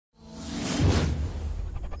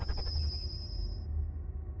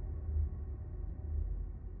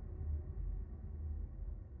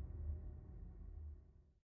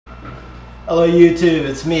Hello YouTube,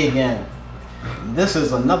 it's me again. This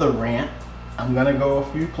is another rant. I'm gonna go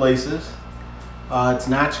a few places. It's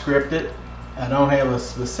not scripted. I don't have a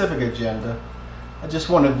specific agenda. I just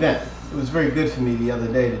want to vent. It was very good for me the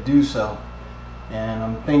other day to do so. And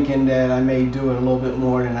I'm thinking that I may do it a little bit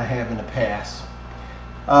more than I have in the past.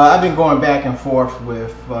 I've been going back and forth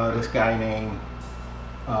with this guy named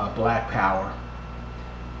Black Power.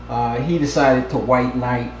 He decided to white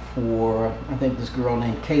knight for, I think, this girl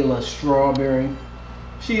named Kayla Strawberry.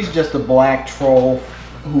 She's just a black troll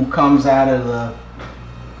who comes out of the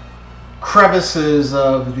crevices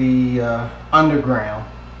of the underground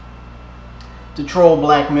to troll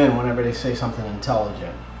black men whenever they say something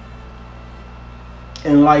intelligent.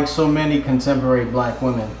 And like so many contemporary black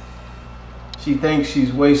women, she thinks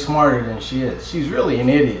she's way smarter than she is. She's really an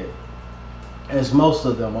idiot, as most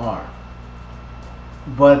of them are.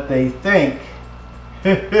 But they think,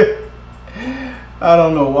 I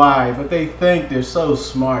don't know why, but they think they're so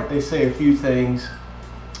smart. They say a few things.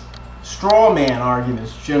 Straw man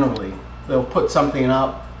arguments generally. They'll put something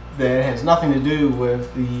up that has nothing to do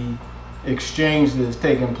with the exchange that is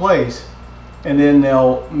taking place, and then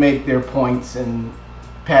they'll make their points and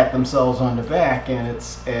pat themselves on the back, and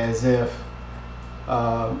it's as if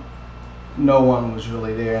no one was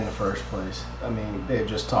really there in the first place. I mean, they're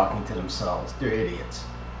just talking to themselves. They're idiots.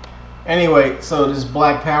 Anyway, so this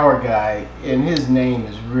Black Power guy, and his name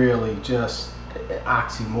is really just an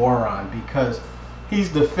oxymoron, because he's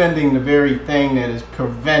defending the very thing that is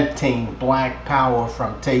preventing black power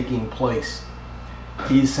from taking place.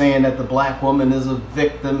 He's saying that the black woman is a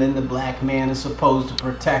victim and the black man is supposed to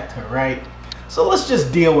protect her, right? So let's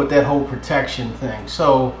just deal with that whole protection thing.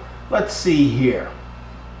 So let's see here.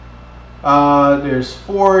 There's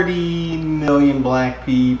 40 million black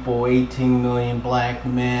people, 18 million black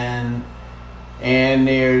men, and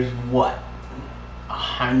there's what?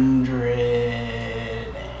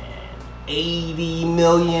 180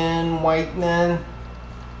 million white men,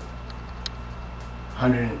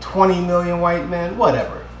 120 million white men,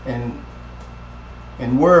 whatever. And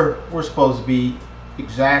we're supposed to be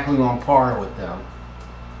exactly on par with them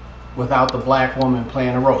without the black woman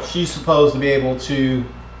playing a role. She's supposed to be able to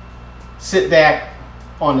sit back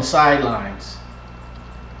on the sidelines,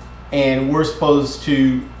 and we're supposed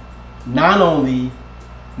to not only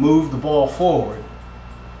move the ball forward,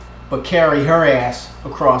 but carry her ass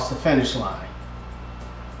across the finish line.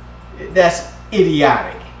 That's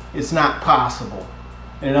idiotic. It's not possible.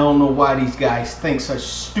 And I don't know why these guys think such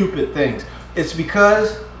stupid things. It's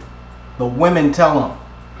because the women tell them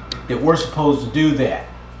that we're supposed to do that.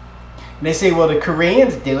 And they say, well, the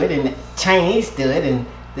Koreans do it and the Chinese do it, and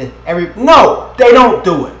no, they don't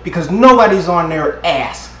do it, because nobody's on their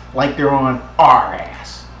ass like they're on our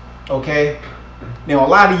ass. Okay? Now, a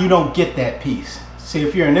lot of you don't get that piece. See,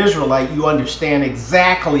 if you're an Israelite, you understand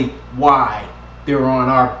exactly why they're on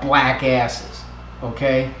our black asses.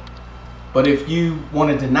 Okay? But if you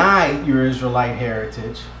want to deny your Israelite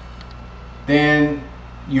heritage, then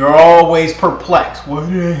you're always perplexed. Why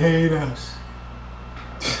do they hate us?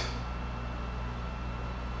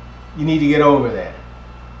 You need to get over that.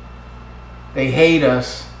 They hate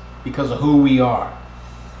us because of who we are.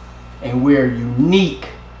 And we're unique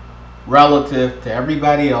relative to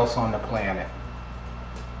everybody else on the planet.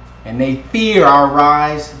 And they fear our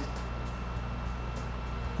rise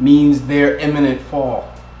means their imminent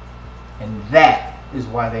fall. And that is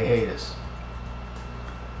why they hate us.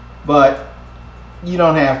 But you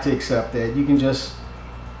don't have to accept that. You can just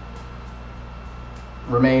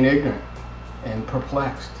remain ignorant and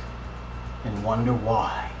perplexed and wonder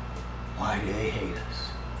why. Why do they hate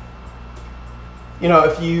us? You know,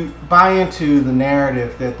 if you buy into the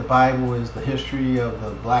narrative that the Bible is the history of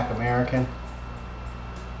the black American,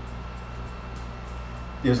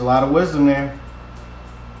 there's a lot of wisdom there.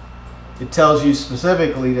 It tells you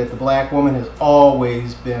specifically that the black woman has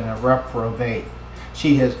always been a reprobate.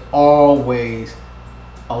 She has always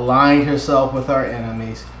aligned herself with our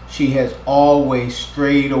enemies. She has always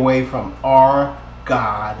strayed away from our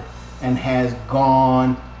God and has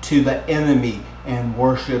gone to the enemy and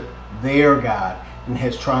worship their God, and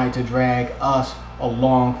has tried to drag us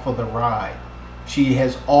along for the ride. She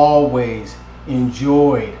has always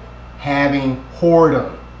enjoyed having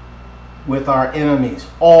whoredom with our enemies,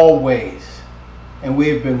 always. And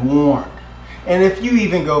we've been warned. And if you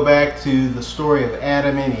even go back to the story of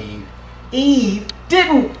Adam and Eve, Eve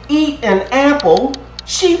didn't eat an apple,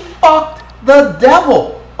 she fucked the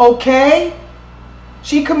devil, okay?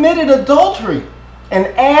 She committed adultery. And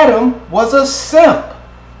Adam was a simp.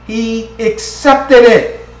 He accepted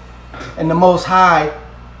it. And the Most High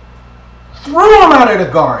threw him out of the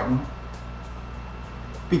garden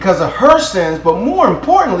because of her sins, but more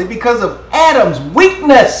importantly, because of Adam's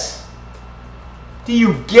weakness. Do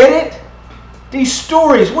you get it? These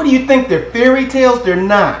stories, what do you think? They're fairy tales? They're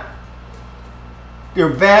not. They're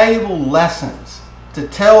valuable lessons to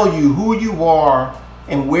tell you who you are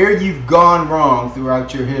and where you've gone wrong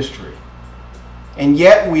throughout your history. And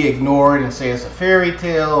yet we ignore it and say it's a fairy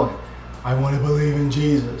tale. And I want to believe in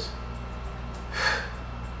Jesus.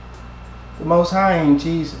 The Most High ain't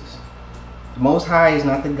Jesus. The Most High is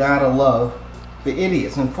not the God of love for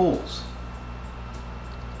idiots and fools.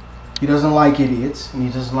 He doesn't like idiots and he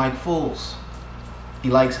doesn't like fools. He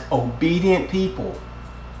likes obedient people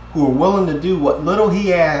who are willing to do what little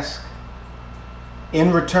he asks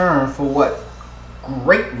in return for what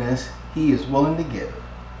greatness he is willing to give.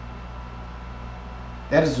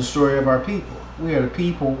 That is the story of our people. We are the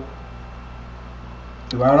people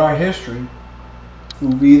throughout our history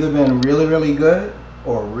who've either been really, really good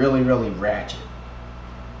or really, really ratchet.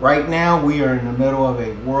 Right now, we are in the middle of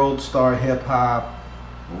a world star hip hop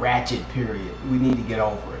ratchet period. We need to get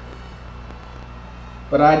over it.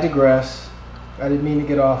 But I digress. I didn't mean to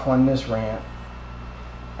get off on this rant.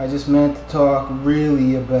 I just meant to talk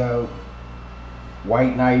really about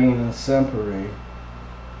white knighting and simpery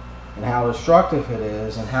and how destructive it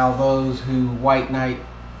is, and how those who white knight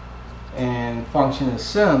and function as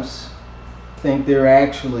simps think they're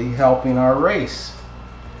actually helping our race,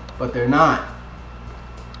 but they're not.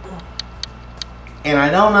 And I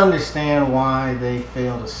don't understand why they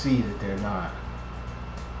fail to see that they're not.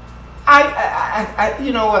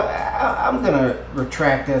 You know what? I'm gonna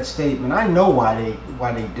retract that statement. I know why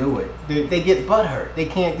they do it. They get butthurt. They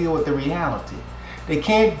can't deal with the reality. They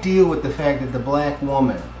can't deal with the fact that the black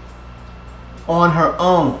woman, on her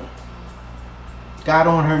own, got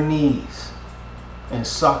on her knees and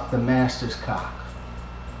sucked the master's cock.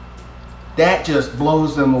 That just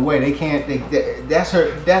blows them away. They can't.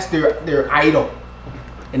 That's their idol,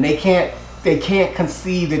 and they can't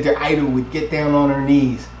conceive that their idol would get down on her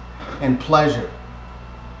knees and pleasure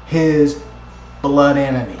his blood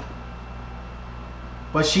enemy.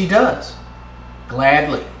 But she does,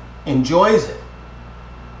 gladly, enjoys it,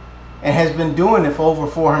 and has been doing it for over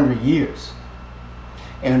 400 years.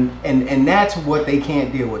 And that's what they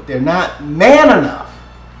can't deal with. They're not man enough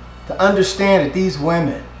to understand that these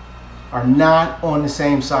women are not on the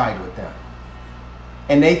same side with them.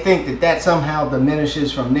 And they think that that somehow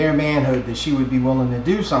diminishes from their manhood, that she would be willing to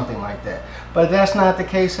do something like that. But that's not the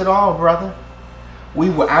case at all, brother. We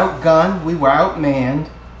were outgunned, we were outmanned,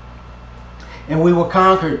 and we were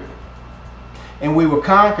conquered. And we were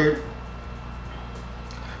conquered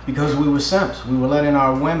because we were simps. We were letting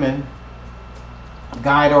our women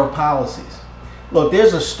guide our policies. Look,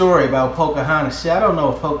 there's a story about Pocahontas. See, I don't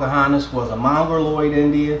know if Pocahontas was a Mongoloid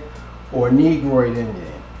Indian or a Negroid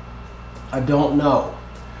Indian. I don't know.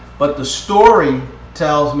 But the story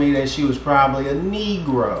tells me that she was probably a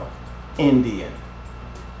Negro Indian.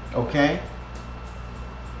 Okay?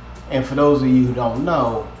 And for those of you who don't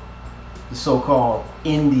know, the so-called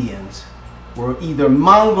Indians were either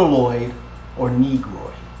Mongoloid or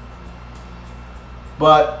Negroid.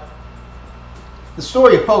 But the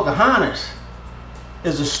story of Pocahontas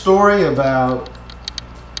is a story about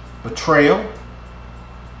betrayal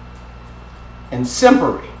and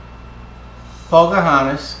simpery.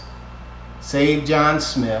 Pocahontas saved John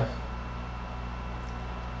Smith.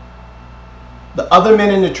 The other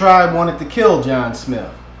men in the tribe wanted to kill John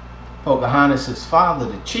Smith. Pocahontas' father,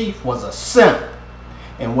 the chief, was a simp.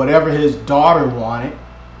 And whatever his daughter wanted,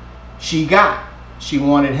 she got. She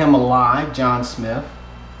wanted him alive, John Smith.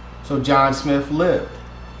 So John Smith lived.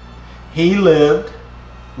 He lived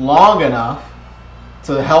long enough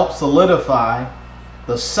to help solidify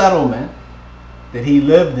the settlement that he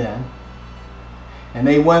lived in. And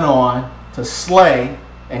they went on to slay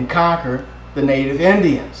and conquer the native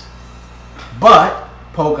Indians. But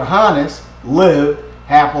Pocahontas lived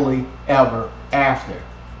happily ever after.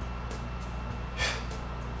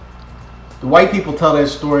 The white people tell that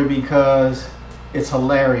story because it's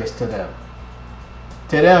hilarious to them.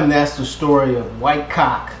 To them, that's the story of white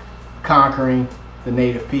cock conquering the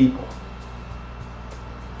native people.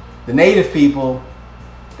 The native people,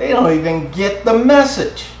 they don't even get the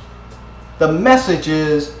message. The message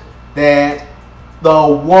is that the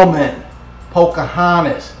woman,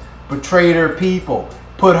 Pocahontas, betrayed her people,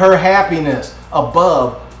 put her happiness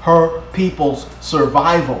above her people's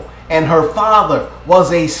survival. And her father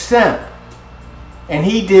was a simp. And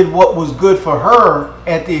he did what was good for her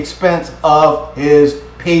at the expense of his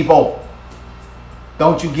people.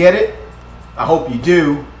 Don't you get it? I hope you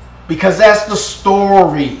do. Because that's the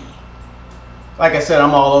story. Like I said,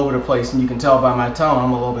 I'm all over the place, and you can tell by my tone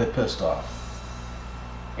I'm a little bit pissed off.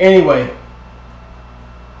 Anyway,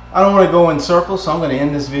 I don't want to go in circles, so I'm going to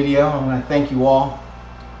end this video. I'm going to thank you all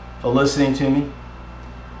for listening to me.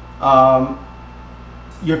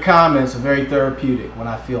 Your comments are very therapeutic when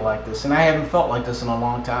I feel like this, and I haven't felt like this in a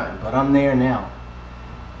long time, but I'm there now.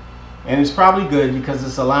 And it's probably good because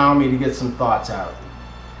it's allowing me to get some thoughts out.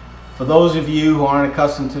 For those of you who aren't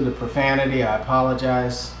accustomed to the profanity, I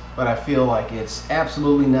apologize, but I feel like it's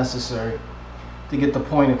absolutely necessary to get the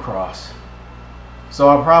point across. So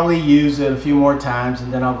I'll probably use it a few more times,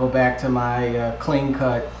 and then I'll go back to my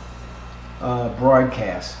clean-cut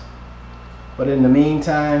broadcast. But in the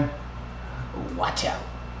meantime, watch out.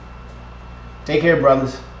 Take care,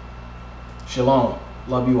 brothers. Shalom.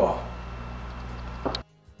 Love you all.